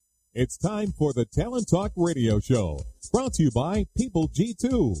It's time for the Talent Talk Radio Show, brought to you by People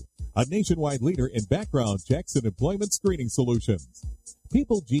G2, a nationwide leader in background checks and employment screening solutions.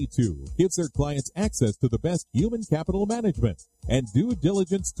 People G2 gives their clients access to the best human capital management and due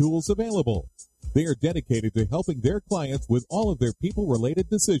diligence tools available. They are dedicated to helping their clients with all of their people-related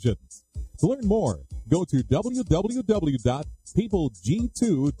decisions. To learn more, go to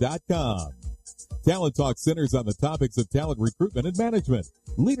www.peopleg2.com. Talent Talk centers on the topics of talent recruitment and management,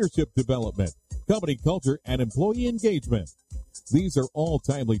 leadership development, company culture, and employee engagement. These are all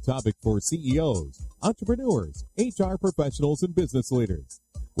timely topics for CEOs, entrepreneurs, HR professionals, and business leaders.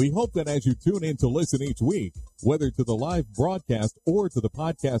 We hope that as you tune in to listen each week, whether to the live broadcast or to the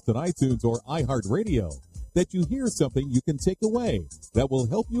podcast on iTunes or iHeartRadio, that you hear something you can take away that will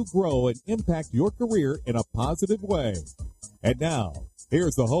help you grow and impact your career in a positive way. And now,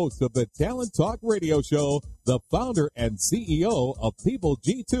 here's the host of the Talent Talk Radio Show, the founder and CEO of People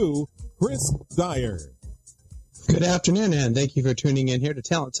G2, Chris Dyer. Good afternoon, and thank you for tuning in here to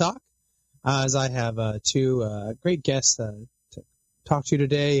Talent Talk. As I have two great guests to talk to you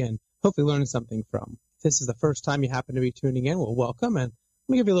today and hopefully learn something from. If this is the first time you happen to be tuning in, well, welcome, and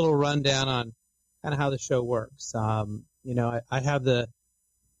let me give you a little rundown on kind of how the show works. I have the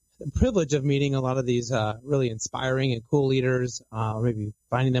privilege of meeting a lot of these really inspiring and cool leaders, maybe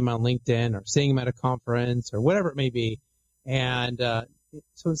finding them on LinkedIn or seeing them at a conference or whatever it may be. And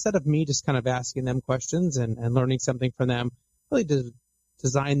so instead of me just kind of asking them questions and learning something from them, really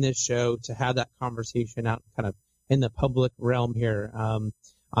design this show to have that conversation out kind of in the public realm here on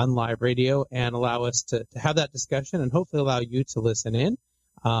live radio and allow us to have that discussion and hopefully allow you to listen in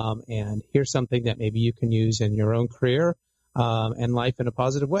and hear something that maybe you can use in your own career and life in a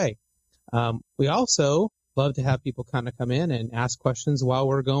positive way. We also love to have people kind of come in and ask questions while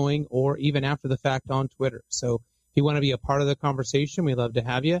we're going or even after the fact on Twitter. So if you want to be a part of the conversation, we love to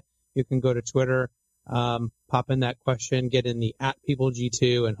have you. You can go to Twitter, pop in that question, get in the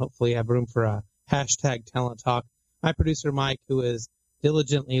 @PeopleG2, and hopefully have room for a hashtag Talent Talk. My producer, Mike, who is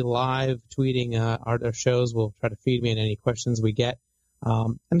diligently live tweeting our shows, will try to feed me in any questions we get.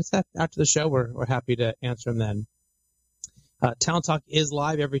 And it's after the show, we're happy to answer them then. Talent Talk is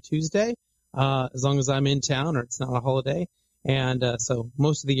live every Tuesday, as long as I'm in town or it's not a holiday. And so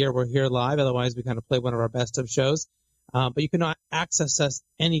most of the year we're here live. Otherwise, we kind of play one of our best of shows. But you can access us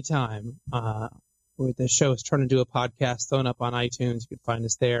anytime. The show is turned into a podcast thrown up on iTunes. You can find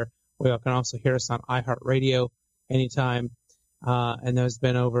us there. You can also hear us on iHeartRadio anytime. And there's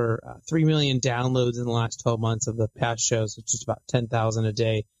been over 3 million downloads in the last 12 months of the past shows, which is about 10,000 a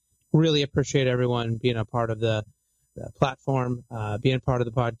day. Really appreciate everyone being a part of the platform, being a part of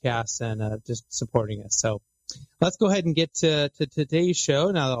the podcast, and just supporting us. So let's go ahead and get to today's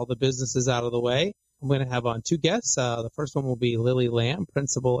show now that all the business is out of the way. I'm going to have on two guests. The first one will be Lily Lam,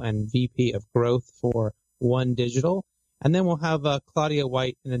 Principal and VP of Growth for OneDigital. And then we'll have Claudia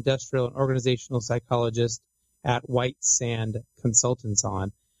White, an industrial and organizational psychologist at White Sand Consultants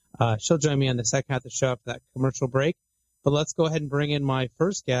on. She'll join me on the second half of the show after that commercial break. But let's go ahead and bring in my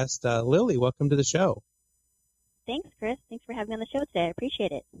first guest, Lily. Welcome to the show. Thanks, Chris. Thanks for having me on the show today. I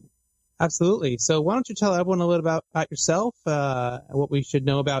appreciate it. Absolutely. So why don't you tell everyone a little about yourself, what we should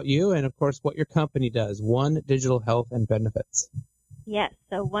know about you, and, of course, what your company does, OneDigital Health and Benefits. Yes,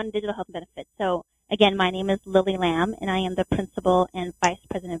 so OneDigital Health and Benefits. So, again, my name is Lily Lam, and I am the Principal and Vice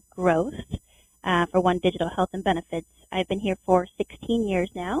President of Growth for OneDigital Health and Benefits. I've been here for 16 years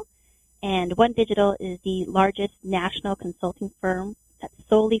now, and OneDigital is the largest national consulting firm that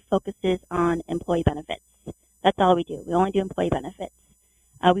solely focuses on employee benefits. That's all we do. We only do employee benefits.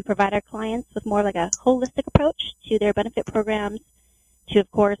 We provide our clients with more like a holistic approach to their benefit programs to, of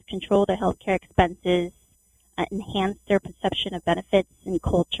course, control their healthcare expenses, enhance their perception of benefits and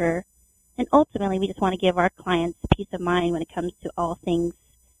culture, and ultimately we just want to give our clients peace of mind when it comes to all things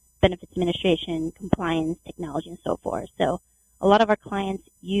benefits administration, compliance, technology, and so forth. So a lot of our clients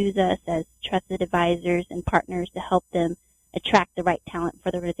use us as trusted advisors and partners to help them attract the right talent for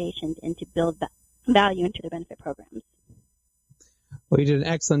their organizations and to build value into their benefit programs. Well, you did an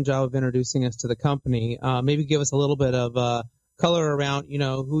excellent job of introducing us to the company. Maybe give us a little bit of color around,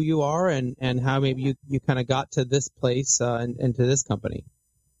 who you are and how maybe you kind of got to this place and to this company.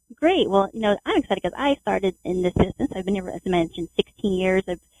 Great. Well, I'm excited because I started in this business. I've been here, as I mentioned, 16 years.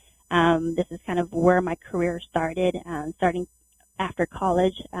 This is kind of where my career started, starting after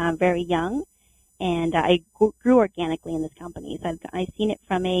college, very young. And I grew organically in this company. So I've seen it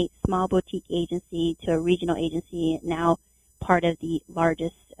from a small boutique agency to a regional agency, now part of the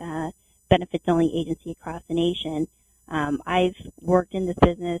largest benefits-only agency across the nation. I've worked in this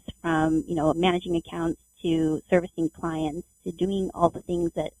business from, managing accounts to servicing clients to doing all the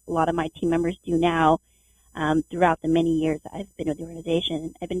things that a lot of my team members do now. Throughout the many years that I've been with the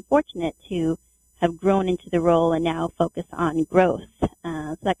organization, I've been fortunate to have grown into the role and now focus on growth.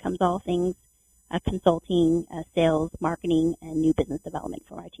 So that comes all things consulting, sales, marketing, and new business development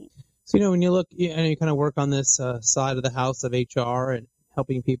for our team. So, when you look, and you kind of work on this side of the house of HR and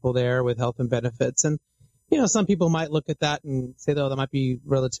helping people there with health and benefits, and, some people might look at that and say, oh, that might be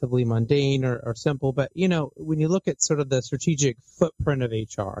relatively mundane or simple, but, when you look at sort of the strategic footprint of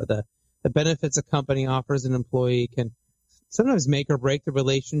HR, the benefits a company offers an employee can sometimes make or break the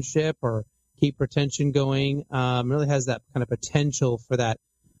relationship or keep retention going, really has that kind of potential for that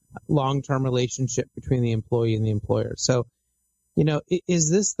long-term relationship between the employee and the employer. So, is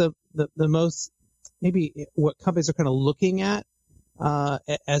this the most, maybe what companies are kind of looking at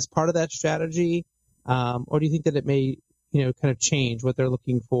as part of that strategy? Or do you think that it may, kind of change what they're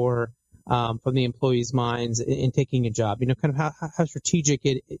looking for from the employees' minds in taking a job? Kind of how strategic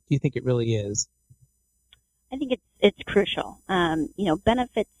do you think it really is? I think it's crucial.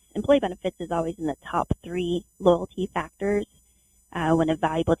 Employee benefits is always in the top 3 loyalty factors when a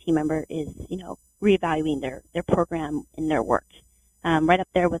valuable team member is, reevaluating their program and their work, right up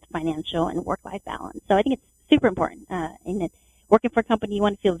there with financial and work-life balance. So I think it's super important. Working for a company, you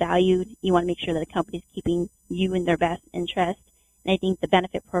want to feel valued. You want to make sure that the company is keeping you in their best interest. And I think the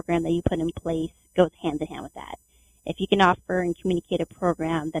benefit program that you put in place goes hand in hand with that. If you can offer and communicate a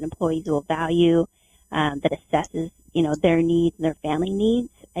program that employees will value, that assesses, their needs and their family needs,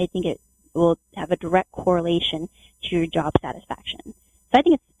 I think it will have a direct correlation to your job satisfaction. So I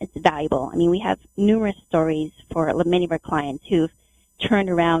think it's valuable. I mean, we have numerous stories for many of our clients who've turned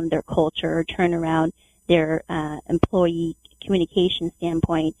around their culture, turned around their employee communication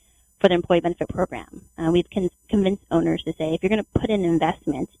standpoint for their employee benefit program. We've convinced owners to say, if you're going to put in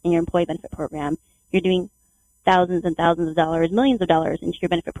investment in your employee benefit program, you're doing thousands and thousands of dollars, millions of dollars into your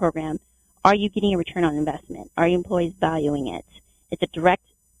benefit program. Are you getting a return on investment? Are your employees valuing it? It's a direct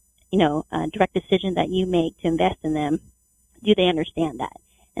decision that you make to invest in them. Do they understand that?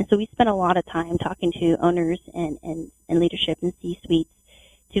 And so we spent a lot of time talking to owners and leadership and C-suites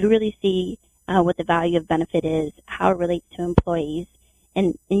to really see what the value of benefit is, how it relates to employees.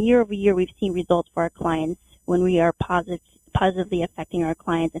 And year over year, we've seen results for our clients when we are positively affecting our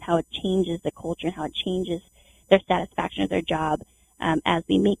clients and how it changes the culture and how it changes their satisfaction of their job as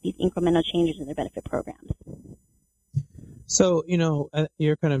we make these incremental changes in their benefit programs. So,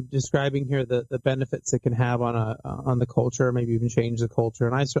 you're kind of describing here the benefits it can have on the culture, maybe even change the culture.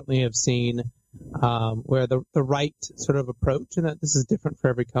 And I certainly have seen where the right sort of approach, and that this is different for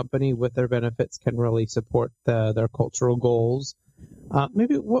every company with their benefits, can really support their cultural goals.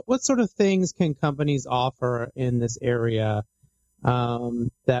 Maybe what sort of things can companies offer in this area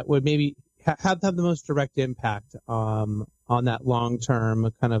that would maybe have the most direct impact on that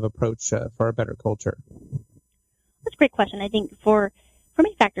long-term kind of approach for a better culture? That's a great question. I think for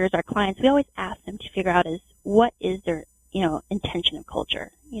many factors, our clients, we always ask them to figure out what is their, intention of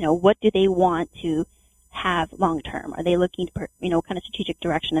culture? What do they want to have long term? Are they looking for, kind of strategic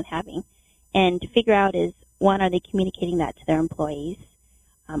direction of having? And to figure out is, one, are they communicating that to their employees?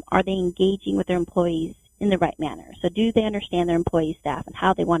 Are they engaging with their employees in the right manner? So do they understand their employee staff and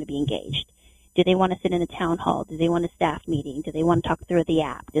how they want to be engaged? Do they want to sit in a town hall? Do they want a staff meeting? Do they want to talk through the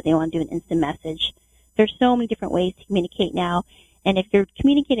app? Do they want to do an instant message? There's so many different ways to communicate now. And if you're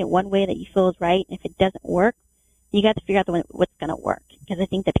communicating one way that you feel is right, if it doesn't work, you got to figure out what's going to work. Because I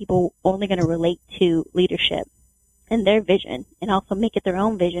think that people are only going to relate to leadership and their vision and also make it their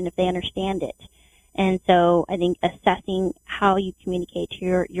own vision if they understand it. And so I think assessing how you communicate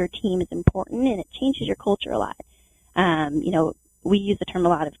to your team is important, and it changes your culture a lot. We use the term a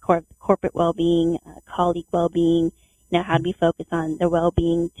lot of corporate well-being, colleague well-being, how do we focus on their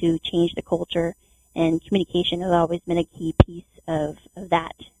well-being to change the culture. And communication has always been a key piece of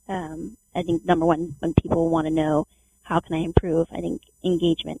that. I think, number one, when people want to know how can I improve, I think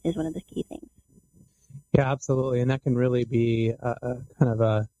engagement is one of the key things. Yeah, absolutely. And that can really be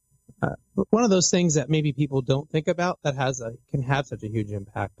one of those things that maybe people don't think about that can have such a huge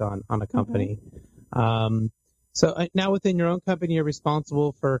impact on a company. Mm-hmm. So now within your own company, you're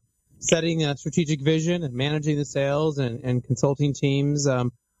responsible for setting a strategic vision and managing the sales and consulting teams.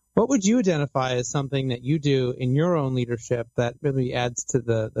 What would you identify as something that you do in your own leadership that really adds to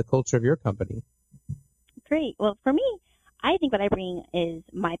the culture of your company? Great. Well, for me, I think what I bring is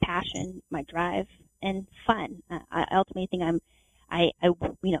my passion, my drive, and fun. I ultimately think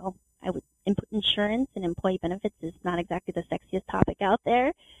insurance and employee benefits is not exactly the sexiest topic out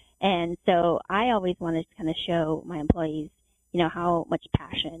there. And so I always want to kind of show my employees, how much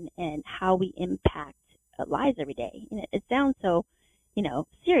passion and how we impact lives every day. And it sounds so,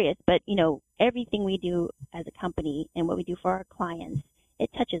 serious, but, everything we do as a company and what we do for our clients, it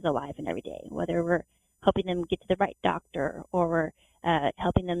touches a life in every day, whether we're helping them get to the right doctor or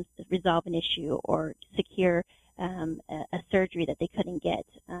helping them resolve an issue or secure a surgery that they couldn't get.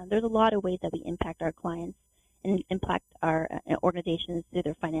 There's a lot of ways that we impact our clients and impact our organizations through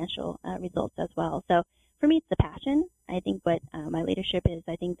their financial results as well. So for me, it's the passion. I think what my leadership is,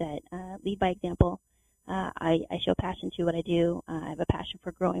 I think that lead by example. I show passion to what I do. I have a passion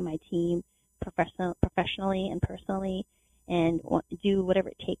for growing my team professionally and personally, and do whatever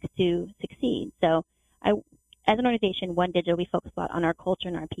it takes to succeed. So as an organization, OneDigital, we focus a lot on our culture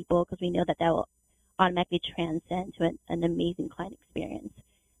and our people because we know that will automatically transcend to an amazing client experience.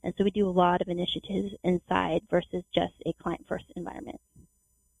 And so we do a lot of initiatives inside versus just a client-first environment.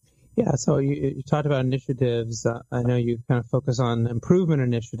 Yeah, so you talked about initiatives. I know you kind of focus on improvement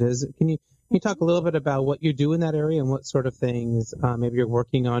initiatives. Can you talk a little bit about what you do in that area and what sort of things maybe you're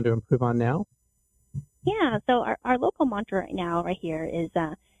working on to improve on now? Yeah, so our local mantra right now, right here, is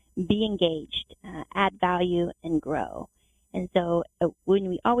be engaged, add value, and grow. And so when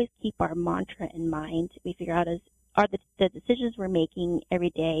we always keep our mantra in mind, we figure out are the decisions we're making every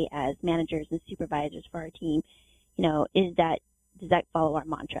day as managers and supervisors for our team, does that follow our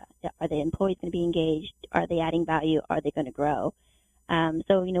mantra? Are the employees going to be engaged? Are they adding value? Are they going to grow?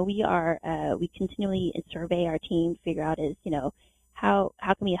 So we continually survey our team to figure out how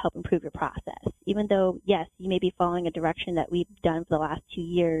can we help improve your process? Even though, yes, you may be following a direction that we've done for the last 2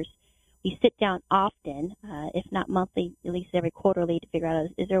 years, we sit down often, if not monthly, at least every quarterly, to figure out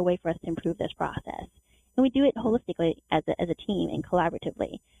is there a way for us to improve this process? And we do it holistically as a team and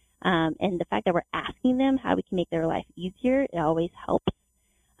collaboratively. And the fact that we're asking them how we can make their life easier, it always helps.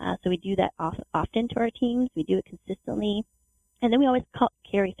 So we do that often to our teams. We do it consistently. And then we always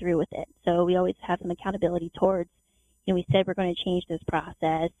carry through with it. So we always have some accountability towards, we said we're going to change this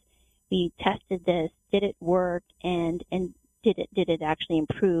process. We tested this. Did it work? And did it actually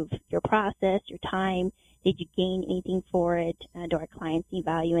improve your process, your time? Did you gain anything for it? Do our clients see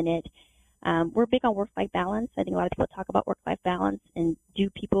value in it? We're big on work-life balance. I think a lot of people talk about work-life balance, and do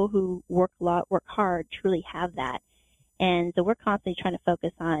people who work a lot, work hard, truly have that? And so we're constantly trying to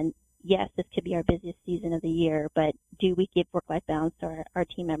focus on, yes, this could be our busiest season of the year, but do we give work-life balance to our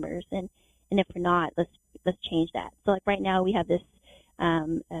team members? And if we're not, let's change that. So like right now we have this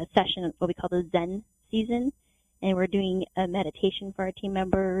session, what we call the Zen season, and we're doing a meditation for our team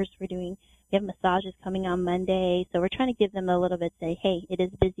members. We have massages coming on Monday, so we're trying to give them a little bit, say, hey, it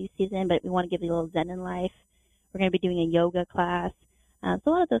is busy season, but we want to give you a little Zen in life. We're going to be doing a yoga class. So a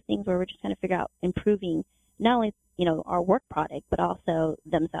lot of those things where we're just trying to figure out improving not only, our work product, but also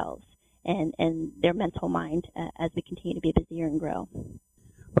themselves and their mental mind as we continue to be busier and grow.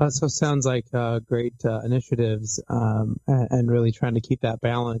 Well, so it sounds like great initiatives and really trying to keep that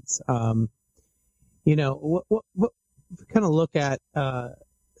balance. What kind of look at, I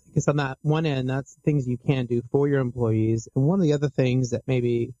guess on that one end, that's things you can do for your employees. And one of the other things that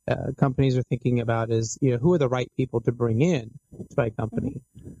maybe companies are thinking about is, who are the right people to bring in to my company?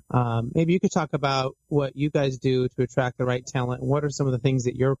 Maybe you could talk about what you guys do to attract the right talent. And what are some of the things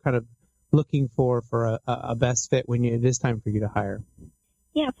that you're kind of looking for a best fit when it is time for you to hire?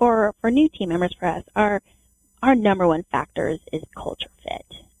 Yeah, for new team members for us, our number one factor is culture fit.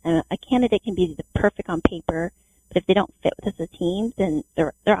 A candidate can be perfect on paper, but if they don't fit with us as a team, then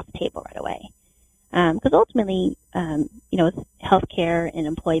they're off the table right away. Because ultimately, with healthcare and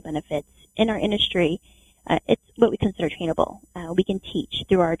employee benefits in our industry, it's what we consider trainable. We can teach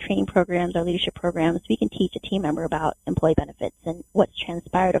through our training programs, our leadership programs. We can teach a team member about employee benefits and what's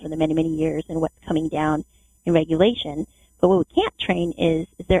transpired over the many, many years and what's coming down in regulation. But what we can't train is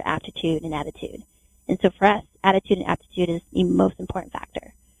their aptitude and attitude. And so for us, attitude and aptitude is the most important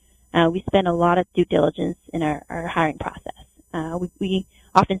factor. We spend a lot of due diligence in our hiring process. We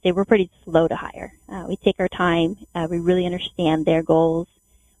often say we're pretty slow to hire. We take our time. We really understand their goals.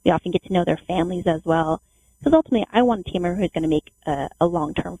 We often get to know their families as well. Because ultimately, I want a team member who's going to make a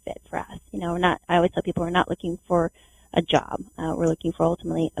long-term fit for us. I always tell people we're not looking for a job. We're looking for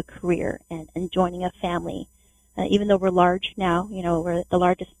ultimately a career and joining a family. Even though we're large now, we're the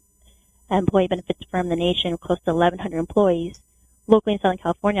largest employee benefits firm in the nation, close to 1,100 employees. Locally in Southern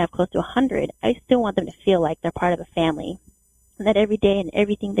California, I have close to 100. I still want them to feel like they're part of a family, and that every day and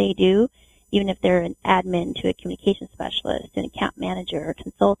everything they do, even if they're an admin to a communication specialist, an account manager or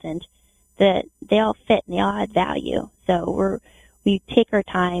consultant, that they all fit and they all add value. So we take our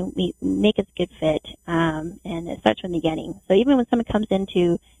time, we make it a good fit, and it starts from the beginning. So even when someone comes in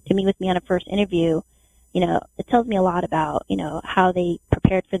to meet with me on a first interview, it tells me a lot about, how they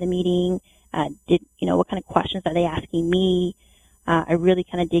prepared for the meeting, What kind of questions are they asking me? I really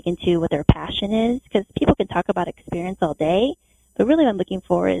kind of dig into what their passion is, because people can talk about experience all day, but really what I'm looking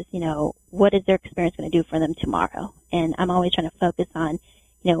for is, what is their experience going to do for them tomorrow? And I'm always trying to focus on,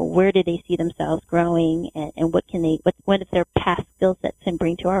 where do they see themselves growing, and what is their past skill sets can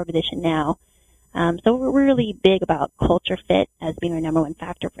bring to our organization now? So we're really big about culture fit as being our number one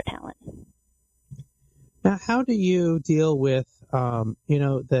factor for talent. Now, how do you deal with,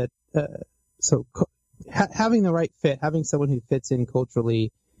 having the right fit, having someone who fits in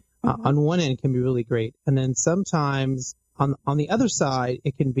culturally on one end can be really great. And then sometimes on the other side,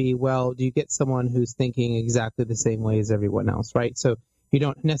 it can be, well, do you get someone who's thinking exactly the same way as everyone else, right? So you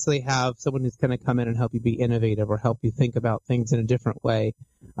don't necessarily have someone who's going to come in and help you be innovative or help you think about things in a different way,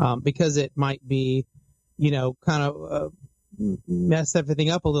 because it might be, kind of mess everything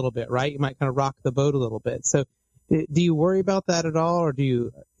up a little bit, right? You might kind of rock the boat a little bit. So do you worry about that at all, or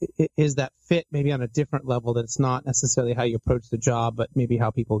is that fit maybe on a different level that it's not necessarily how you approach the job, but maybe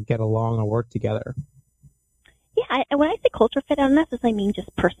how people get along or work together? Yeah, when I say culture fit, I don't necessarily mean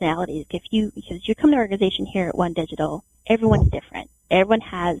just personalities. Because you come to our organization here at OneDigital, everyone's different. Everyone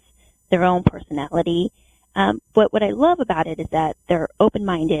has their own personality. But what I love about it is that they're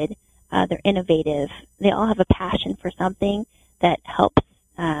open-minded, they're innovative, they all have a passion for something that helps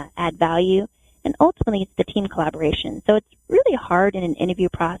add value. And ultimately, it's the team collaboration. So it's really hard in an interview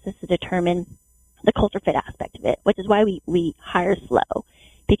process to determine the culture fit aspect of it, which is why we hire slow,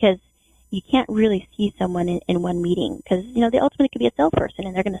 because you can't really see someone in one meeting, because, they ultimately could be a salesperson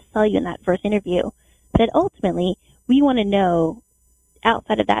and they're going to sell you in that first interview. But ultimately, we want to know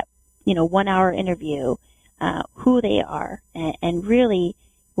outside of that, 1 hour interview, who they are and really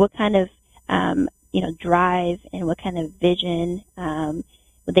what kind of, drive and what kind of vision,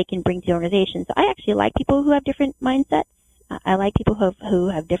 they can bring to the organization. So I actually like people who have different mindsets. I like people who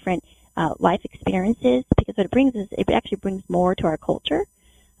have different life experiences, because what it brings is it actually brings more to our culture.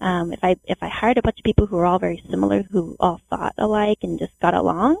 If I hired a bunch of people who are all very similar, who all thought alike and just got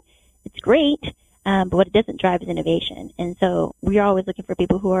along, it's great. But what it doesn't drive is innovation. And so we are always looking for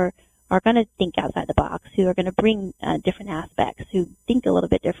people who are going to think outside the box, who are going to bring different aspects, who think a little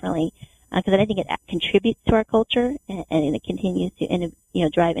bit differently. Because I think it contributes to our culture, and it continues to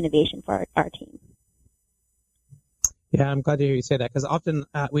drive innovation for our team. Yeah, I'm glad to hear you say that, because often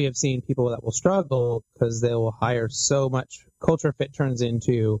we have seen people that will struggle because they will hire so much. Culture fit turns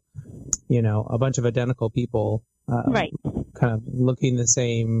into, a bunch of identical people, right? Kind of looking the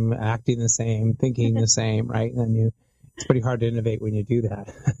same, acting the same, thinking the same, right? And it's pretty hard to innovate when you do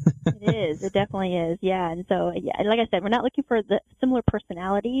that. It is. It definitely is. Yeah. And so, like I said, we're not looking for the similar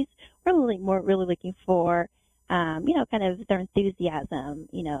personalities. We're really looking for, kind of their enthusiasm.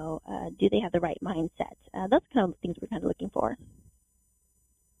 Do they have the right mindset? Those kind of things we're kind of looking for.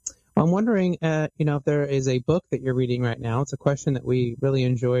 I'm wondering, if there is a book that you're reading right now. It's a question that we really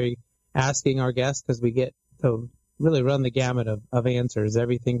enjoy asking our guests, because we get to really run the gamut of answers,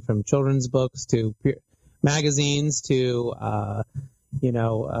 everything from children's books to magazines to,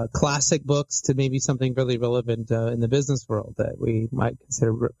 classic books to maybe something really relevant in the business world that we might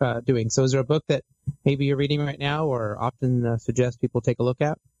consider doing. So is there a book that maybe you're reading right now or often suggest people take a look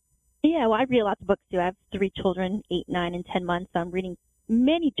at? Yeah, well, I read lots of books too. I have 3 children, 8, 9, and 10 months, so I'm reading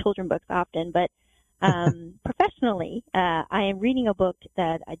many children books often. But professionally, I am reading a book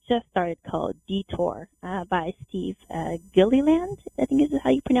that I just started called Detour by Steve Gilliland, I think is how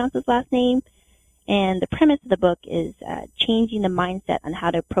you pronounce his last name. And the premise of the book is changing the mindset on how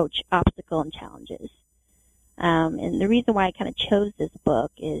to approach obstacles and challenges. And the reason why I kind of chose this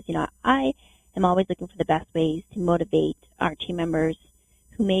book is, I am always looking for the best ways to motivate our team members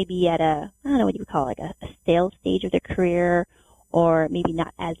who may be at I don't know what you would call, like a stale stage of their career, or maybe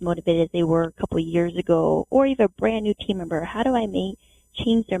not as motivated as they were a couple of years ago, or even a brand new team member. How do I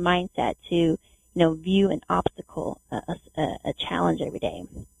change their mindset to, view an obstacle, a challenge every day?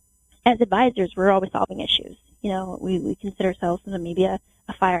 As advisors, we're always solving issues. We consider ourselves maybe a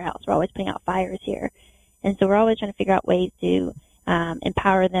firehouse. We're always putting out fires here. And so we're always trying to figure out ways to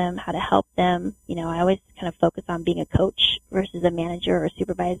empower them, how to help them. I always kind of focus on being a coach versus a manager or a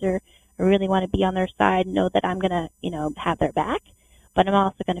supervisor. I really want to be on their side, know that I'm going to, have their back. But I'm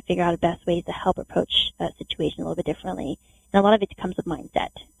also going to figure out the best ways to help approach a situation a little bit differently. And a lot of it comes with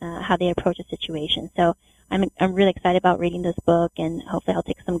mindset, how they approach a situation. So I'm really excited about reading this book, and hopefully I'll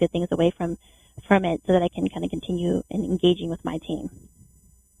take some good things away from it so that I can kind of continue in engaging with my team.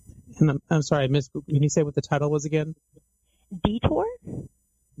 And I'm sorry, I missed. Can you say what the title was again? Detour.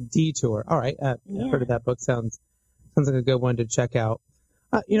 Detour. All right. Yeah. I've heard of that book. Sounds like a good one to check out.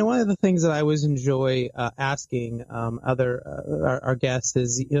 One of the things that I always enjoy asking our guests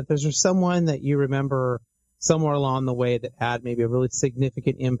is, if there's someone that you remember somewhere along the way that had maybe a really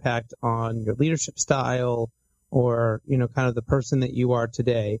significant impact on your leadership style, or kind of the person that you are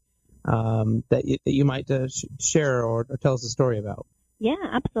today, that you might share or tell us a story about. Yeah,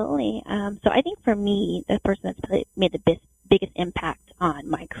 absolutely. So I think for me, the person that's made the biggest impact on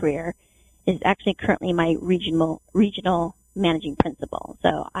my career is actually currently my regional managing principal.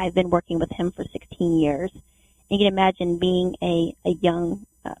 So I've been working with him for 16 years. And you can imagine being a young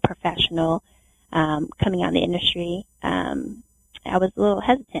professional coming out in the industry. I was a little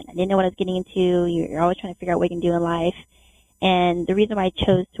hesitant. I didn't know what I was getting into. You're always trying to figure out what you can do in life. And the reason why I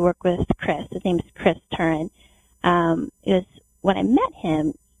chose to work with Chris, his name is Chris Turin, is when I met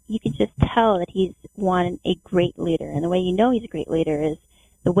him, you could just tell that he's a great leader. And the way you know he's a great leader is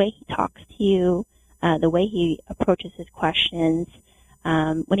the way he talks to you, the way he approaches his questions.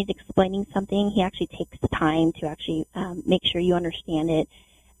 When he's explaining something, he actually takes the time to actually make sure you understand it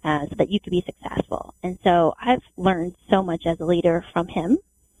so that you can be successful. And so I've learned so much as a leader from him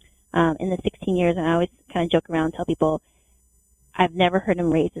in the 16 years, and I always kind of joke around and tell people I've never heard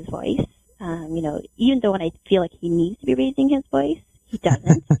him raise his voice. Even though when I feel like he needs to be raising his voice, he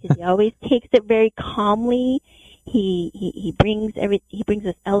doesn't, because he always takes it very calmly. He brings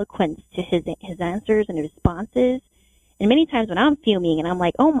this eloquence to his answers and his responses. And many times when I'm fuming and I'm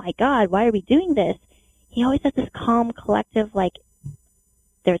like, oh my God, why are we doing this? He always has this calm, collective, like,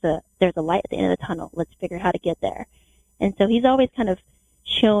 there's a light at the end of the tunnel. Let's figure out how to get there. And so he's always kind of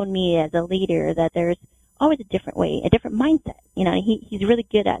shown me as a leader that there's always a different way, a different mindset. He's really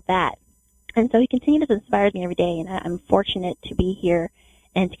good at that. And so he continues to inspire me every day, and I'm fortunate to be here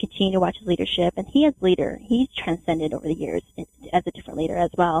and to continue to watch his leadership. And he as leader, he's transcended over the years as a different leader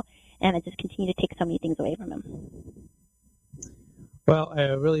as well, and I just continue to take so many things away from him. Well,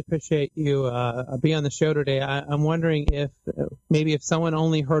 I really appreciate you being on the show today. I'm wondering if someone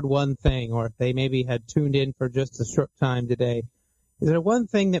only heard one thing, or if they maybe had tuned in for just a short time today, is there one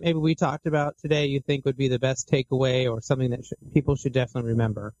thing that maybe we talked about today you think would be the best takeaway, or something that people should definitely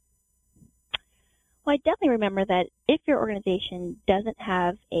remember? Well, I definitely remember that if your organization doesn't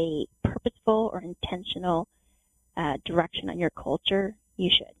have a purposeful or intentional direction on your culture, you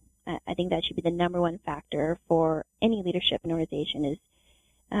should. I think that should be the number one factor for any leadership in an organization is,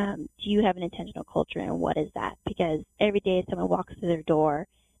 do you have an intentional culture, and what is that? Because every day someone walks through their door,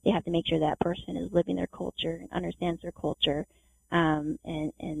 they have to make sure that person is living their culture and understands their culture, and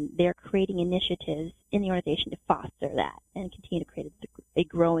they're creating initiatives in the organization to foster that and continue to create a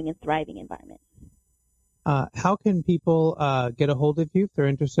growing and thriving environment. How can people get a hold of you if they're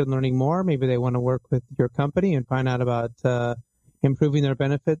interested in learning more? Maybe they want to work with your company and find out about improving their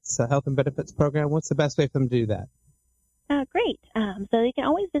benefits, health and benefits program. What's the best way for them to do that? Great. So they can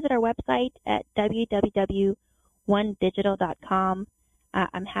always visit our website at www.onedigital.com.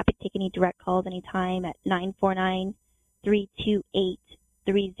 I'm happy to take any direct calls anytime at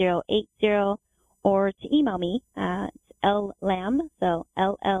 949-328-3080, or to email me. It's llam, so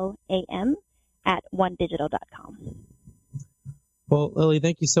LLAM, at OneDigital.com. Well, Lily,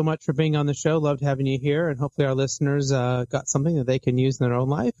 thank you so much for being on the show. Loved having you here, and hopefully our listeners got something that they can use in their own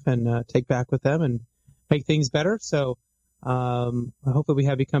life and take back with them and make things better. So hopefully we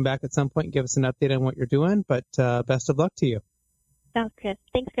have you come back at some point and give us an update on what you're doing, but best of luck to you. Sounds good.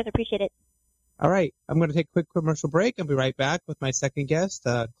 Thanks, Chris. Appreciate it. All right. I'm going to take a quick commercial break and be right back with my second guest,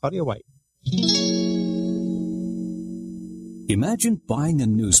 Claudia White. Imagine buying a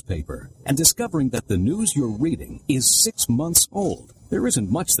newspaper and discovering that the news you're reading is 6 months old. There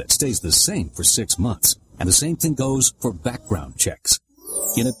isn't much that stays the same for 6 months, and the same thing goes for background checks.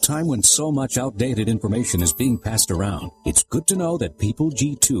 In a time when so much outdated information is being passed around, it's good to know that People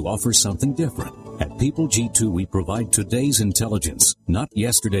G2 offers something different. At People G2, we provide today's intelligence, not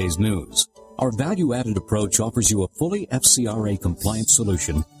yesterday's news. Our value-added approach offers you a fully FCRA-compliant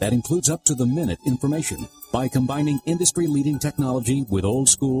solution that includes up-to-the-minute information. By combining industry-leading technology with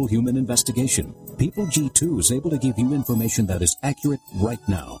old-school human investigation, People G2 is able to give you information that is accurate right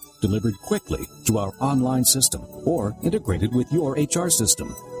now, delivered quickly to our online system, or integrated with your HR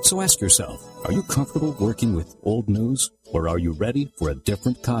system. So ask yourself, are you comfortable working with old news, or are you ready for a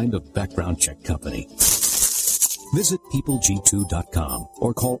different kind of background check company? Visit peopleg2.com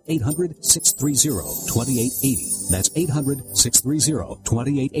or call 800-630-2880. That's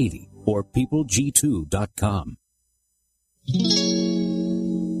 800-630-2880 or peopleg2.com.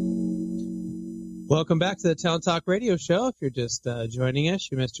 Welcome back to the Talent Talk Radio Show. If you're just joining us,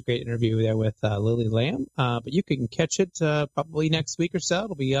 you missed a great interview there with Lily Lam. But you can catch it probably next week or so.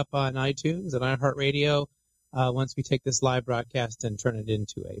 It'll be up on iTunes and iHeartRadio, once we take this live broadcast and turn it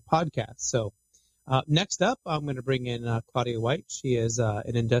into a podcast. So next up, I'm going to bring in Claudia White. She is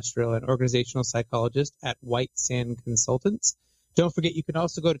an industrial and organizational psychologist at White Sand Consultants. Don't forget, you can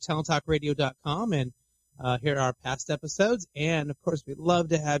also go to talenttalkradio.com and hear our past episodes. And, of course, we'd love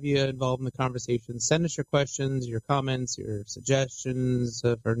to have you involved in the conversation. Send us your questions, your comments, your suggestions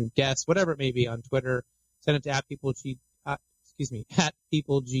for guests, whatever it may be on Twitter. Send it to at peopleg2,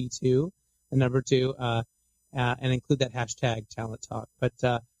 the number 2, and include that hashtag Talent Talk. But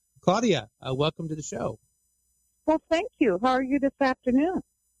Claudia, welcome to the show. Well, thank you. How are you this afternoon?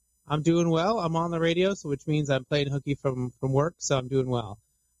 I'm doing well. I'm on the radio, so which means I'm playing hooky from work, so I'm doing well.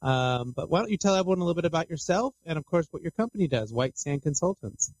 But why don't you tell everyone a little bit about yourself and, of course, what your company does, White Sand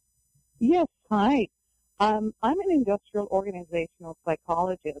Consultants. Yes, hi. I'm an industrial organizational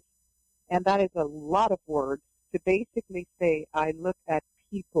psychologist, and that is a lot of words to basically say I look at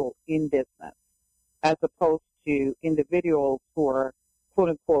people in business as opposed to individuals who are,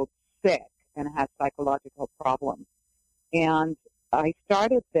 quote-unquote, sick and have psychological problems. And I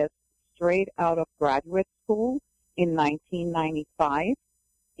started this straight out of graduate school in 1995.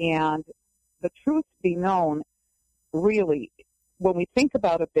 And the truth be known, really, when we think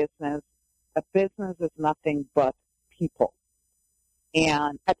about a business is nothing but people.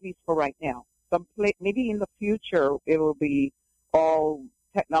 And at least for right now. Maybe in the future it will be all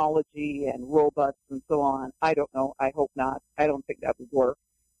technology and robots and so on. I don't know. I hope not. I don't think that would work.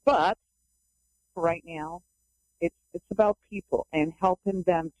 But for right now, it's about people and helping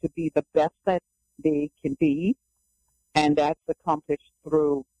them to be the best that they can be. And that's accomplished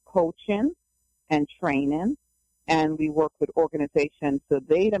through coaching and training. And we work with organizations so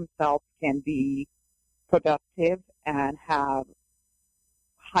they themselves can be productive and have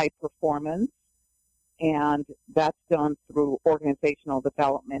high performance. And that's done through organizational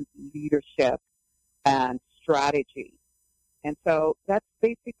development, leadership, and strategy. And so that's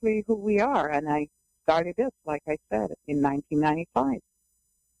basically who we are. And I started this, like I said, in 1995.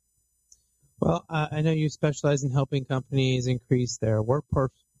 Well, I know you specialize in helping companies increase their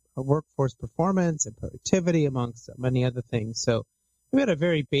workforce performance and productivity, amongst many other things. So maybe at a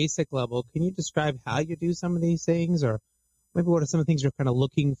very basic level, can you describe how you do some of these things, or maybe what are some of the things you're kind of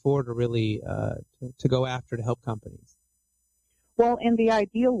looking for to really to go after to help companies? Well, in the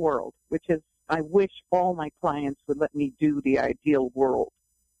ideal world, which is I wish all my clients would let me do the ideal world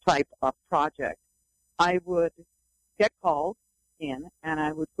type of project, I would get called in and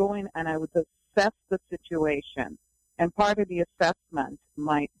I would go in and I would assess the situation. And part of the assessment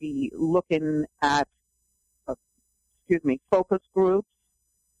might be looking at, focus groups,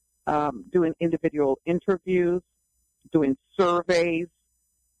 doing individual interviews, doing surveys,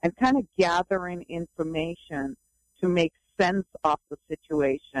 and kind of gathering information to make sense of the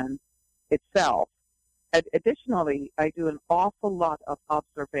situation itself. Additionally, I do an awful lot of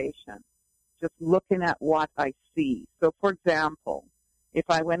observation, just looking at what I see. So, for example, if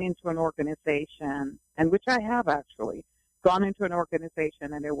I went into an organization, and which I have actually, gone into an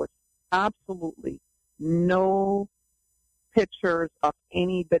organization and there was absolutely no pictures of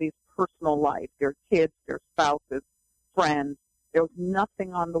anybody's personal life, their kids, their spouses, friends. There was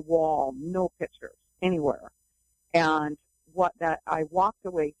nothing on the wall, no pictures anywhere. And I walked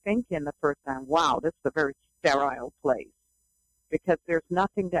away thinking the first time, wow, this is a very sterile place because there's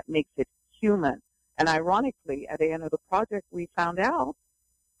nothing that makes it human. And ironically, at the end of the project, we found out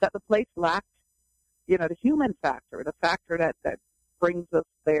that the place lacked, the human factor, the factor that brings us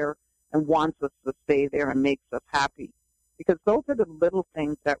there and wants us to stay there and makes us happy. Because those are the little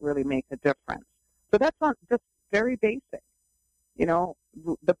things that really make a difference. So that's not just very basic.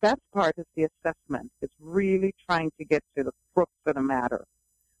 The best part is the assessment. It's really trying to get to the crux of the matter.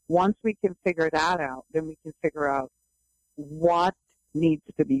 Once we can figure that out, then we can figure out what needs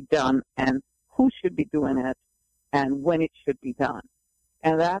to be done and who should be doing it and when it should be done.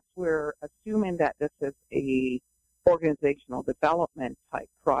 And that's where, assuming that this is a organizational development type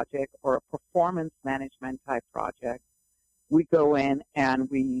project or a performance management type project, we go in and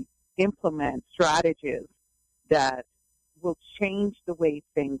we implement strategies that will change the way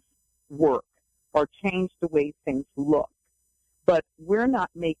things work or change the way things look. But we're not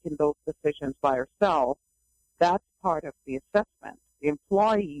making those decisions by ourselves. That's part of the assessment. The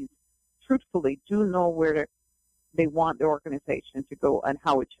employees, truthfully, do know where they want the organization to go and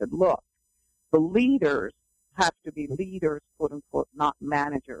how it should look. The leaders have to be leaders, quote unquote, not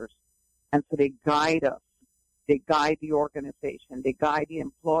managers. And so they guide us. They guide the organization. They guide the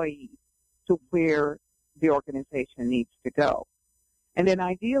employees to where the organization needs to go. And then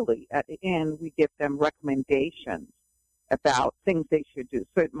ideally, at the end, we give them recommendations about things they should do.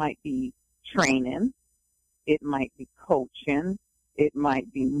 So it might be training. It might be coaching. It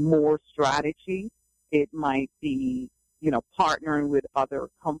might be more strategy. It might be, partnering with other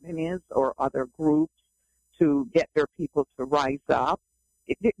companies or other groups to get their people to rise up.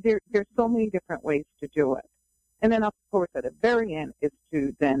 There's so many different ways to do it. And then, of course, at the very end is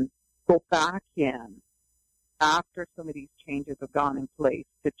to then go back in after some of these changes have gone in place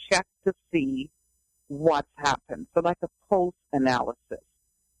to check to see what's happened. So like a post-analysis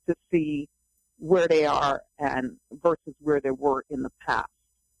to see where they are and versus where they were in the past.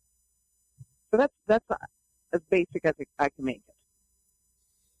 So that's as basic as I can make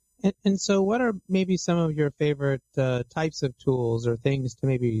it. And so what are maybe some of your favorite types of tools or things to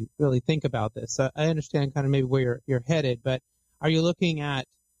maybe really think about this? I understand kind of maybe where you're headed, but are you looking at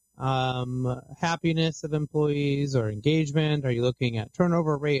happiness of employees or engagement? Are you looking at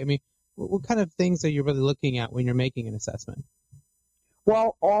turnover rate? I mean, what kind of things are you really looking at when you're making an assessment?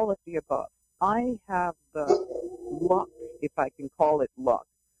 Well, all of the above. I have the luck, if I can call it luck,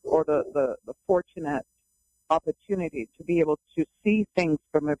 or the fortunate opportunity to be able to see things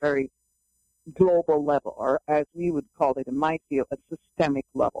from a very global level, or as we would call it in my field, a systemic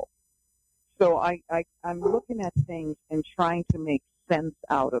level. So I'm looking at things and trying to make sense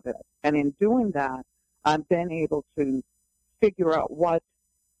out of it. And in doing that, I'm then able to figure out what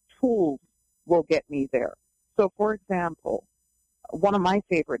tools will get me there. So, for example, one of my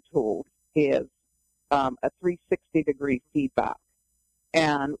favorite tools is a 360-degree feedback.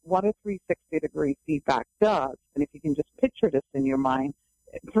 And what a 360-degree feedback does, and if you can just picture this in your mind,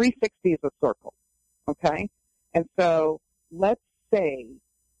 360 is a circle, okay? And so let's say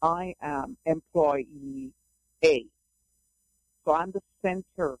I am employee A. So I'm the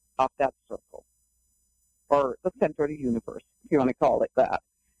center of that circle, or the center of the universe, if you want to call it that.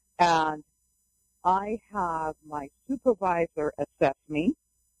 And I have my supervisor assess me,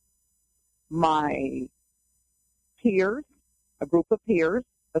 my peers, a group of peers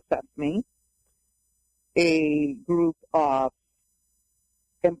assess me, a group of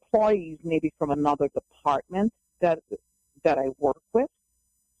employees maybe from another department that I work with.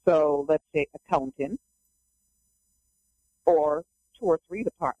 So let's say accounting, or 2 or 3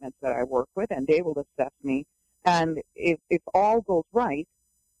 departments that I work with, and they will assess me. And if all goes right,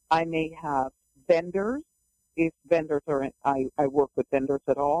 I may have vendors, if vendors are, I work with vendors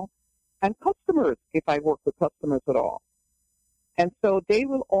at all, and customers, if I work with customers at all. And so they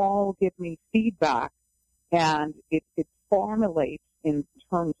will all give me feedback, and it formulates in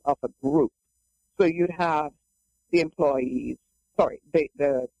terms of a group. So you'd have the employees,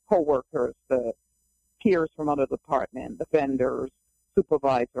 the co-workers, the peers from other department, the vendors,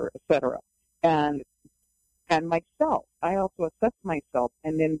 supervisor, etc. And myself, I also assess myself,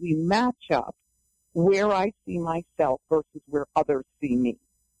 and then we match up where I see myself versus where others see me.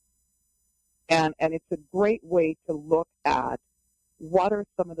 And it's a great way to look at what are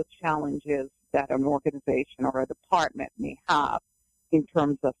some of the challenges that an organization or a department may have in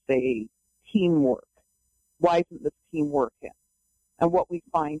terms of, say, teamwork. Why isn't this team working? And what we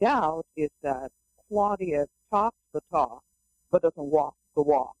find out is that Claudia talks the talk but doesn't walk the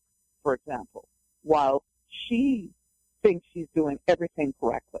walk, for example, while she thinks she's doing everything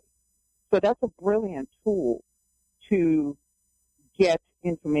correctly. So that's a brilliant tool to get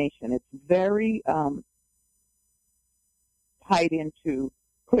information. It's very tied into,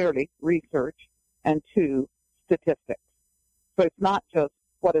 clearly, research, and 2, statistics. So it's not just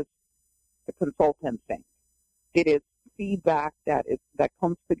what is the consultant think. It is feedback that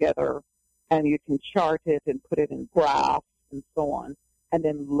comes together, and you can chart it and put it in graphs and so on, and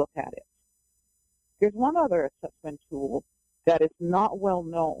then look at it. There's one other assessment tool that is not well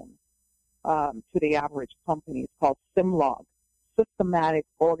known to the average company. It's called SIMLOG, Systematic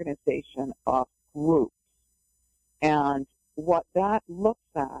Organization of Groups. And what that looks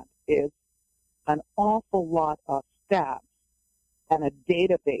at is an awful lot of stats and a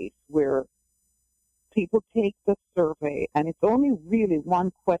database where people take the survey, and it's only really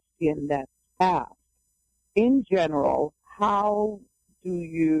one question that's asked. In general, how do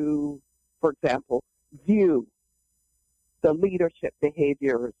you, for example, view the leadership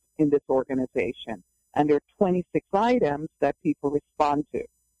behaviors in this organization? And there are 26 items that people respond to.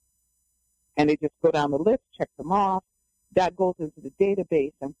 And they just go down the list, check them off. That goes into the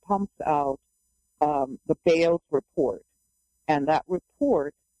database and pumps out the Bales report. And that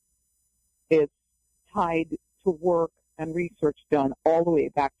report is tied to work and research done all the way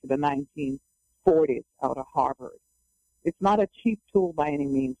back to the 1940s out of Harvard. It's not a cheap tool by any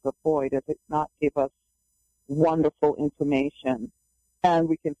means, but boy, does it not give us wonderful information. And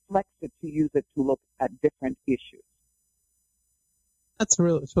we can flex it to use it to look at different issues. It's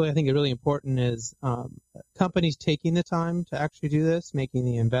really, I think, really important is companies taking the time to actually do this, making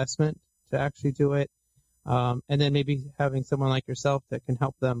the investment to actually do it, and then maybe having someone like yourself that can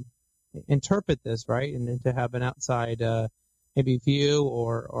help them interpret this, right, and then to have an outside maybe view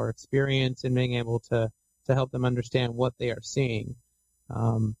or experience in being able to help them understand what they are seeing.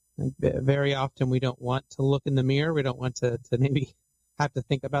 Very often we don't want to look in the mirror. We don't want to maybe have to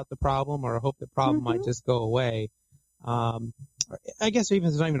think about the problem or hope the problem might just go away. I guess even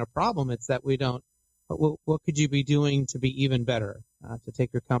if it's not even a problem, it's that we don't. What could you be doing to be even better to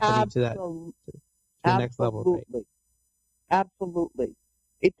take your company to the next level? Right? Absolutely.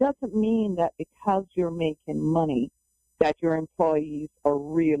 It doesn't mean that because you're making money that your employees are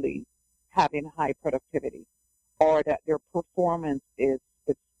really having high productivity or that their performance is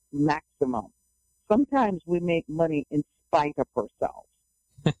maximum. Sometimes we make money in spite of ourselves.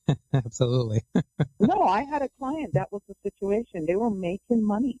 Absolutely. No, I had a client, that was the situation. They were making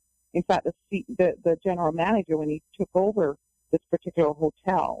money. In fact, the general manager, when he took over this particular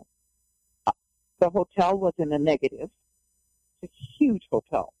hotel, the hotel was in the negative. It's a huge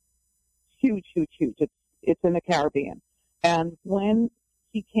hotel. Huge. It's in the Caribbean. And when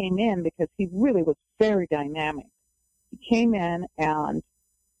he came in, because he really was very dynamic, he came in and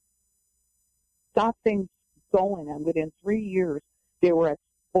got things going, and within 3 years, they were at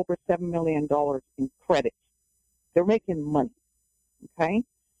over $7 million in credit. They're making money, okay?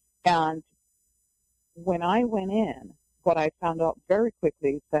 And when I went in, what I found out very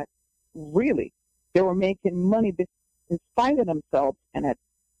quickly is that really they were making money in spite of themselves, and at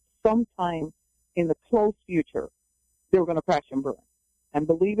some time in the close future, they were going to crash and burn. And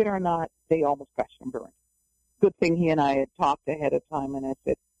believe it or not, they almost crashed and burned. Good thing he and I had talked ahead of time, and I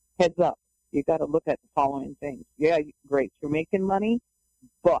said, heads up, you got to look at the following things. Yeah, great, you're making money,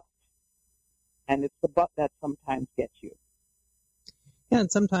 but, and it's the but that sometimes gets you. Yeah,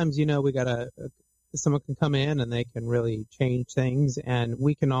 and sometimes, we someone can come in and they can really change things, and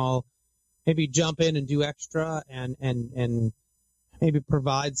we can all maybe jump in and do extra and maybe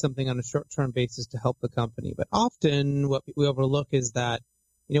provide something on a short-term basis to help the company. But often what we overlook is that,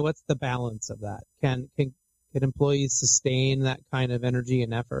 what's the balance of that? Can employees sustain that kind of energy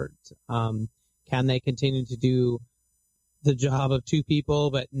and effort? Can they continue to do the job of two people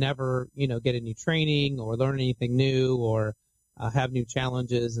but never, get any training or learn anything new or have new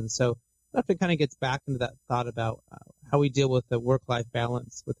challenges? And so that often kind of gets back into that thought about how we deal with the work-life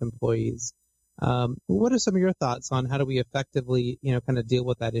balance with employees. What are some of your thoughts on how do we effectively, kind of deal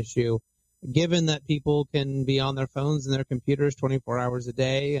with that issue, given that people can be on their phones and their computers 24 hours a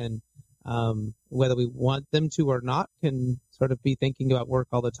day, and whether we want them to or not, can sort of be thinking about work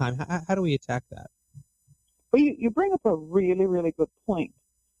all the time? How do we attack that? Well, you bring up a really, really good point.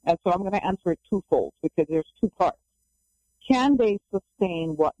 And so I'm going to answer it twofold because there's two parts. Can they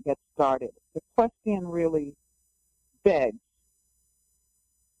sustain what gets started? The question really begs,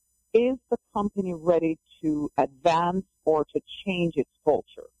 is the company ready to advance or to change its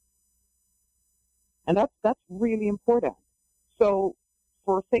culture? And that's really important. So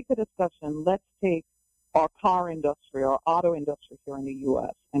for sake of discussion, let's take our car industry, our auto industry here in the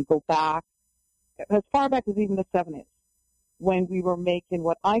U.S. and go back as far back as even the 70s when we were making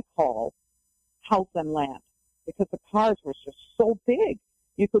what I call house and land, because the cars were just so big.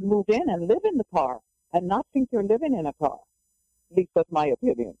 You could move in and live in the car and not think you're living in a car. At least that's my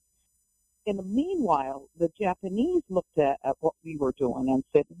opinion. In the meanwhile, the Japanese looked at what we were doing and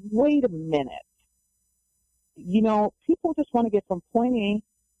said, wait a minute. People just want to get from point A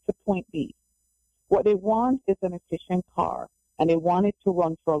to point B. What they want is an efficient car, and they want it to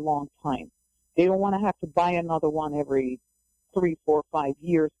run for a long time. They don't want to have to buy another one every 3, 4, 5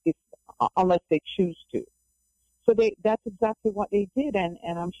 years unless they choose to. So that's exactly what they did, and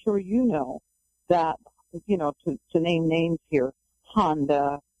I'm sure you know that, to name names here,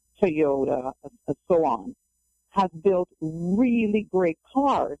 Honda, Toyota, and so on, have built really great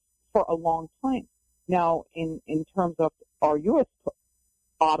cars for a long time. Now, in terms of our U.S.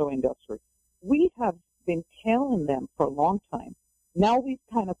 auto industry, we have been tailing them for a long time. Now we've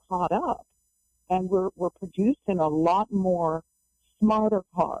kind of caught up, and we're producing a lot more smarter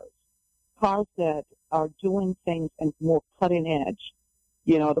cars that are doing things and more cutting edge.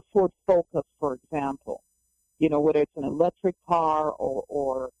 The Ford Focus, for example, whether it's an electric car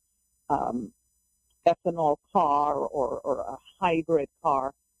or ethanol car or a hybrid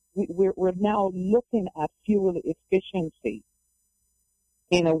car, we're now looking at fuel efficiency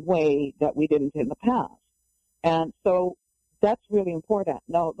in a way that we didn't in the past. And so that's really important.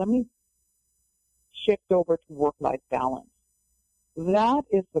 Now, let me shift over to work-life balance. That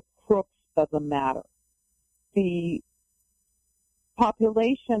is the crux of the matter. The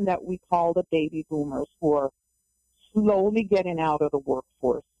population that we call the baby boomers, who are slowly getting out of the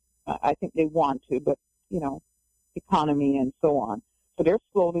workforce. I think they want to, but, economy and so on. So they're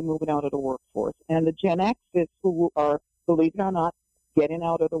slowly moving out of the workforce. And the Gen X's, who are, believe it or not, getting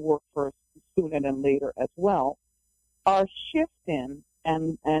out of the workforce sooner than later as well, are shifting.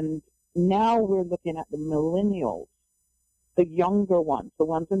 And now we're looking at the millennials, the younger ones, the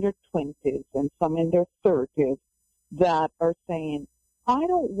ones in their 20s and some in their 30s, that are saying, I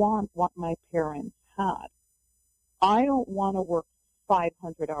don't want what my parents had. I don't want to work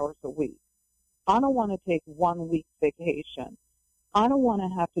 500 hours a week. I don't want to take 1 week vacation. I don't want to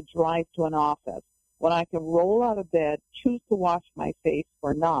have to drive to an office when I can roll out of bed, choose to wash my face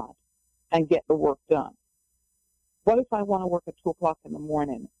or not, and get the work done. What if I want to work at 2 o'clock in the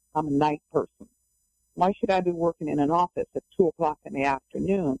morning? I'm a night person. Why should I be working in an office at 2 o'clock in the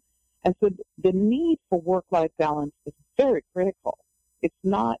afternoon? And so the need for work-life balance is very critical. It's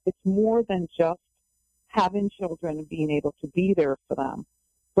more than just having children and being able to be there for them,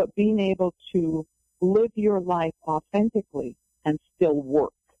 but being able to live your life authentically and still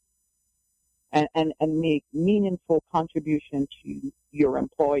work and make meaningful contribution to your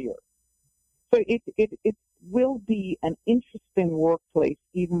employer. So it will be an interesting workplace,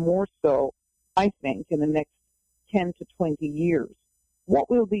 even more so, I think, in the next 10 to 20 years. What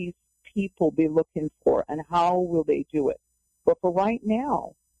will these people be looking for, and how will they do it? But for right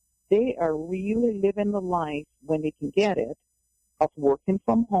now, they are really living the life, when they can get it, of working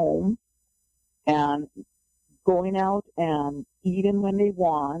from home and going out and eating when they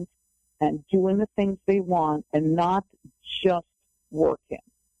want and doing the things they want, and not just working,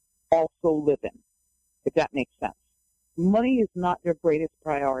 also living, if that makes sense. Money is not their greatest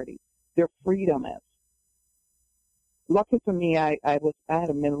priority. Their freedom is. Lucky for me, I had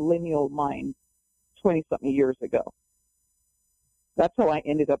a millennial mind 20-something years ago. That's how I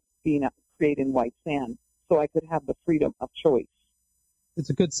ended up creating White Sand, so I could have the freedom of choice. It's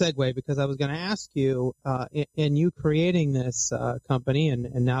a good segue, because I was going to ask you, in you creating this company and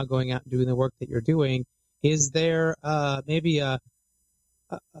now going out and doing the work that you're doing, is there maybe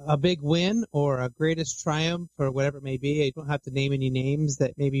a big win or a greatest triumph, or whatever it may be? You don't have to name any names,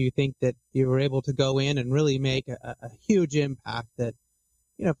 that maybe you think that you were able to go in and really make a huge impact that,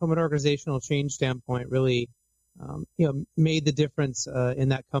 from an organizational change standpoint, really, made the difference in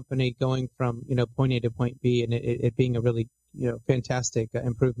that company going from, point A to point B, and it being a really, fantastic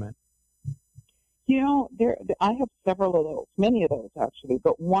improvement. I have several of those, many of those actually,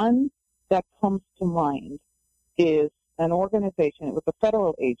 but one that comes to mind is an organization. It was a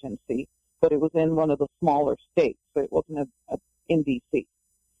federal agency, but it was in one of the smaller states, so it wasn't in D.C.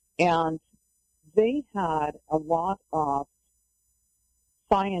 And they had a lot of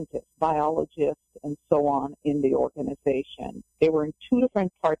scientists, biologists, and so on in the organization. They were in 2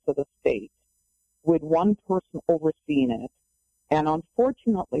 different parts of the state, with one person overseeing it. And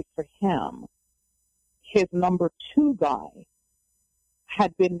unfortunately for him, his number 2 guy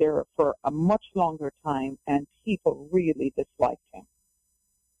had been there for a much longer time, and people really disliked him.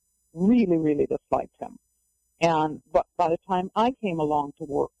 Really, really disliked him. And but by the time I came along to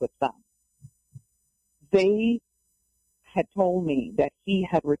work with them, they had told me that he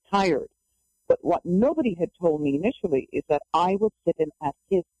had retired. But what nobody had told me initially is that I was sitting at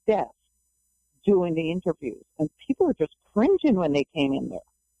his desk doing the interviews, and people were just cringing when they came in there,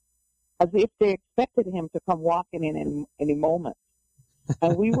 as if they expected him to come walking in any moment.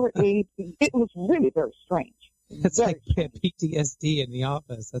 And we were it was really very strange. It's very like PTSD in the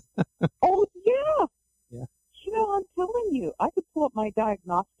office. Oh, yeah. Yeah. I'm telling you, I could pull up my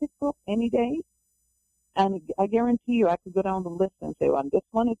diagnostic book any day, and I guarantee you I could go down the list and say, well, this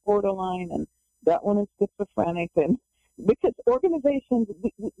one is borderline, and that one is schizophrenic. And because organizations,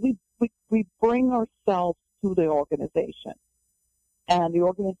 we bring ourselves to the organization, and the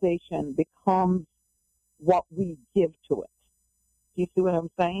organization becomes what we give to it. Do you see what I'm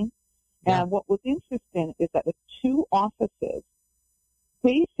saying? Yeah. And what was interesting is that the 2 offices,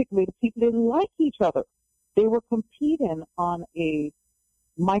 basically the people didn't like each other. They were competing on a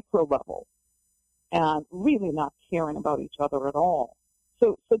micro level and really not caring about each other at all.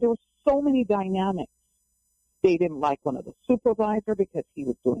 So there were so many dynamics. They didn't like one of the supervisor because he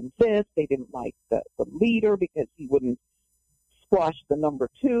was doing this. They didn't like the leader because he wouldn't squash the number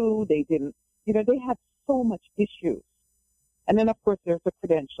 2. They didn't, they had so much issues. And then, of course, there's the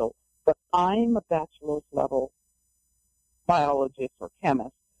credentials. But I'm a bachelor's level biologist or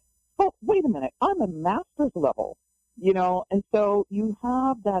chemist. But wait a minute, I'm a master's level, and so you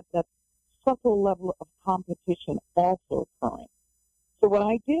have that subtle level of competition also occurring. So what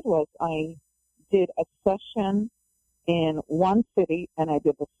I did was I did a session in one city, and I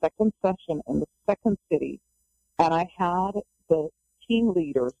did the second session in the second city, and I had the team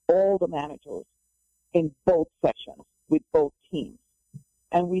leaders, all the managers, in both sessions with both teams.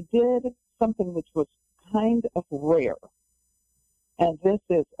 And we did something which was kind of rare. And this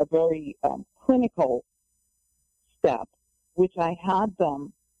is a very clinical step, which I had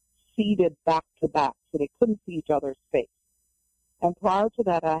them seated back to back so they couldn't see each other's face. And prior to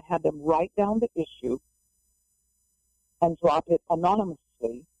that, I had them write down the issue and drop it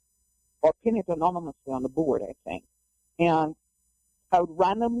anonymously, or pin it anonymously on the board, I think. And I would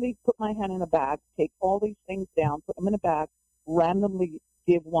randomly put my hand in a bag, take all these things down, put them in a bag, randomly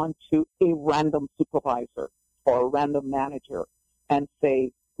give one to a random supervisor or a random manager and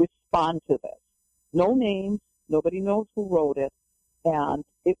say, respond to this. No names, nobody knows who wrote it, and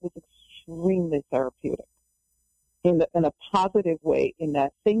it was extremely therapeutic in a positive way, in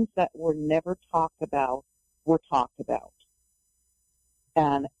that things that were never talked about were talked about.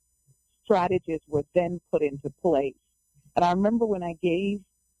 And strategies were then put into place. And I remember when I gave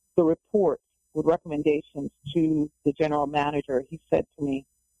the report with recommendations to the general manager, he said to me,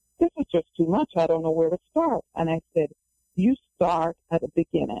 this is just too much. I don't know where to start. And I said, you start at the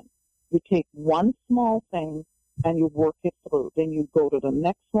beginning. You take one small thing and you work it through. Then you go to the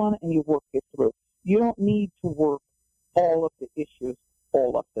next one and you work it through. You don't need to work all of the issues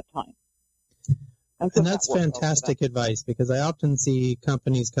all of the time. And that's fantastic advice, because I often see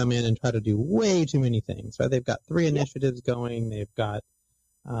companies come in and try to do way too many things, right? They've got 3 initiatives going. They've got,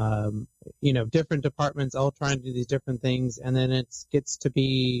 different departments all trying to do these different things. And then it gets to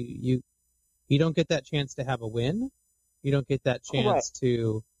be, you don't get that chance to have a win. You don't get that chance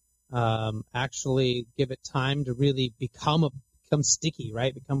to actually give it time to really become sticky,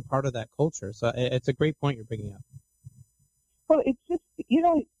 right? Become part of that culture. So it's a great point you're bringing up. Well, it's just,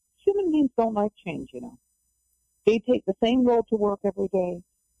 human beings don't like change, They take the same road to work every day.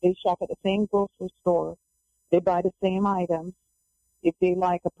 They shop at the same grocery store. They buy the same items. If they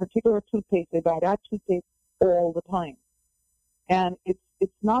like a particular toothpaste, they buy that toothpaste all the time. And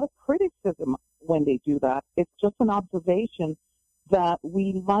it's not a criticism when they do that. It's just an observation that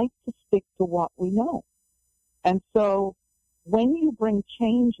we like to stick to what we know. And so when you bring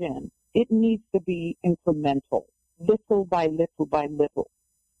change in, it needs to be incremental, little by little by little.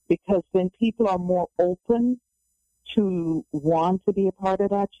 Because then people are more open to want to be a part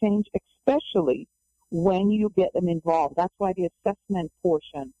of that change, especially when you get them involved. That's why the assessment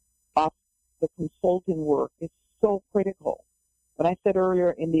portion of the consulting work is so critical. When I said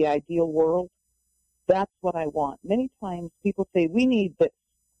earlier, in the ideal world, that's what I want. Many times people say, we need this.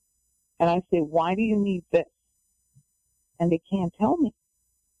 And I say, why do you need this? And they can't tell me.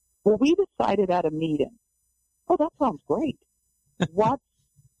 Well, we decided at a meeting. Oh, that sounds great. What's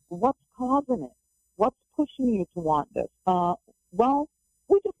causing it? What's pushing you to want this? Well,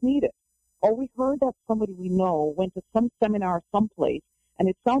 we just need it. Or we heard that somebody we know went to some seminar someplace and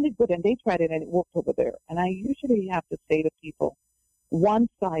it sounded good and they tried it and it worked over there. And I usually have to say to people, one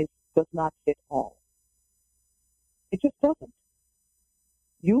size does not fit all. It just doesn't.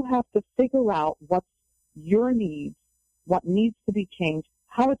 You have to figure out what's your needs, what needs to be changed,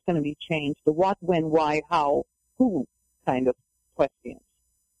 how it's going to be changed, the what, when, why, how, who kind of questions.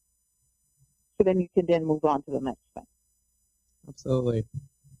 So then you can then move on to the next thing. Absolutely.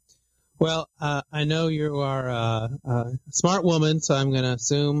 Well, I know you are a smart woman, so I'm going to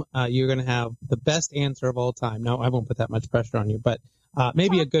assume you're going to have the best answer of all time. No, I won't put that much pressure on you, but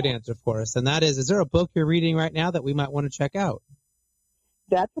maybe a good answer for us. And that is there a book you're reading right now that we might want to check out?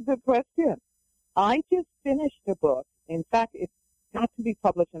 That's a good question. I just finished a book. In fact, it's got to be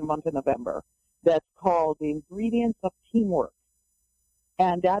published in the month of November. That's called The Ingredients of Teamwork.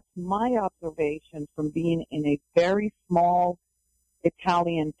 And that's my observation from being in a very small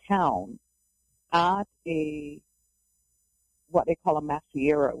Italian town at what they call a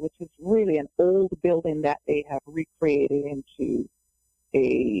massiera, which is really an old building that they have recreated into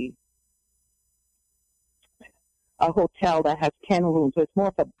a hotel that has 10 rooms. So it's more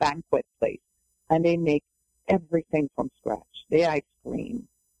of a banquet place. And they make everything from scratch. The ice cream,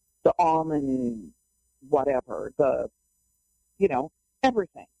 the almond, whatever,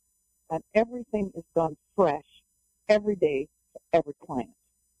 everything. And everything is done fresh every day for every client.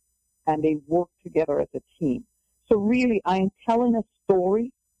 And they work together as a team. So really, I am telling a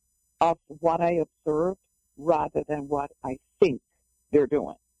story of what I observed rather than what I think they're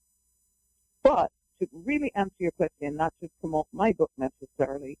doing. But to really answer your question, not to promote my book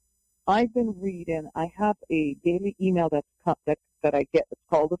necessarily, I've been reading, I have a daily email that I get. It's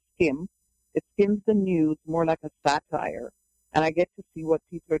called a skim. It skims the news more like a satire. And I get to see what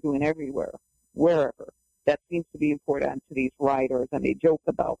people are doing everywhere, wherever. That seems to be important to these writers, and they joke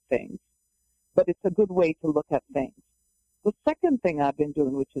about things. But it's a good way to look at things. The second thing I've been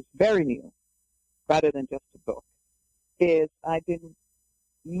doing, which is very new, rather than just a book, is I've been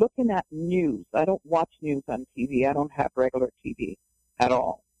looking at news. I don't watch news on TV. I don't have regular TV at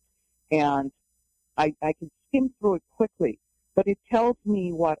all. And I can skim through it quickly, but it tells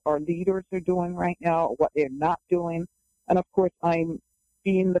me what our leaders are doing right now, what they're not doing. And, of course, I'm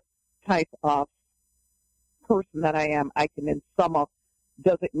being the type of person that I am. I can then sum up,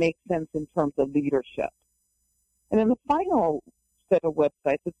 does it make sense in terms of leadership? And then the final set of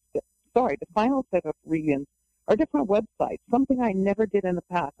websites, the final set of readings are different websites, something I never did in the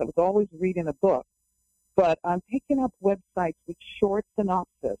past. I was always reading a book, but I'm picking up websites with short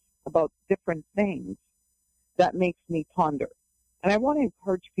synopsis about different things that makes me ponder. And I want to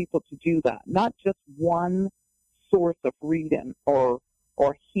encourage people to do that, not just one source of reading or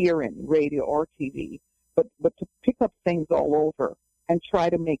hearing, radio or TV, but to pick up things all over and try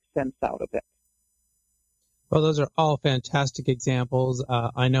to make sense out of it. Well, those are all fantastic examples.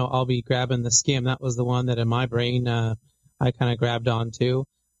 I know I'll be grabbing the Skim. That was the one that in my brain I kind of grabbed onto,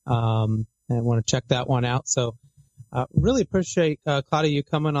 and want to check that one out. So really appreciate, Claudia, you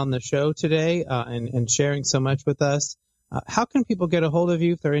coming on the show today and sharing so much with us. How can people get a hold of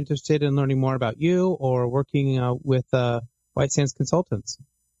you if they're interested in learning more about you or working with White Sands Consultants?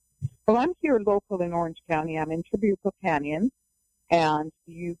 Well, I'm here local in Orange County. I'm in Tribuco Canyon, and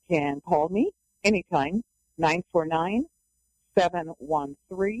you can call me anytime,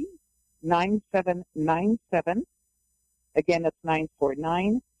 949-713-9797. Again, that's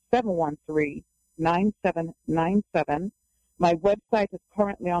 949-713-9797. My website is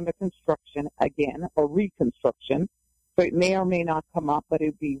currently under construction again, or reconstruction, so it may or may not come up, but it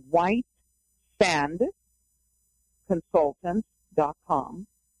would be whitesandconsultants.com.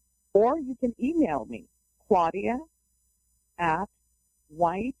 Or you can email me,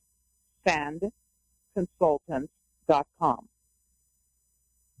 Claudia@whitesandconsultants.com.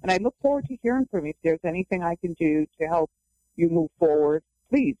 And I look forward to hearing from you. If there's anything I can do to help you move forward,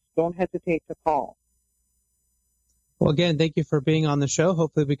 please don't hesitate to call. Well, again, thank you for being on the show.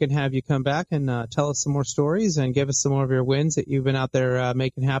 Hopefully we can have you come back and tell us some more stories and give us some more of your wins that you've been out there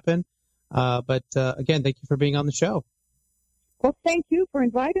making happen. But again, thank you for being on the show. Well, thank you for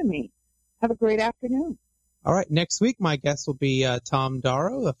inviting me. Have a great afternoon. All right. Next week, my guest will be Tom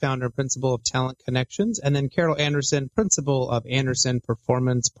Darrow, the founder and principal of Talent Connections, and then Carol Anderson, principal of Anderson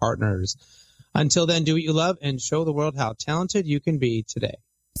Performance Partners. Until then, do what you love and show the world how talented you can be today.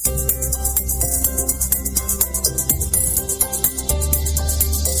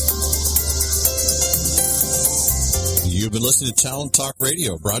 You've been listening to Talent Talk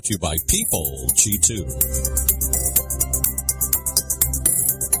Radio, brought to you by People G2.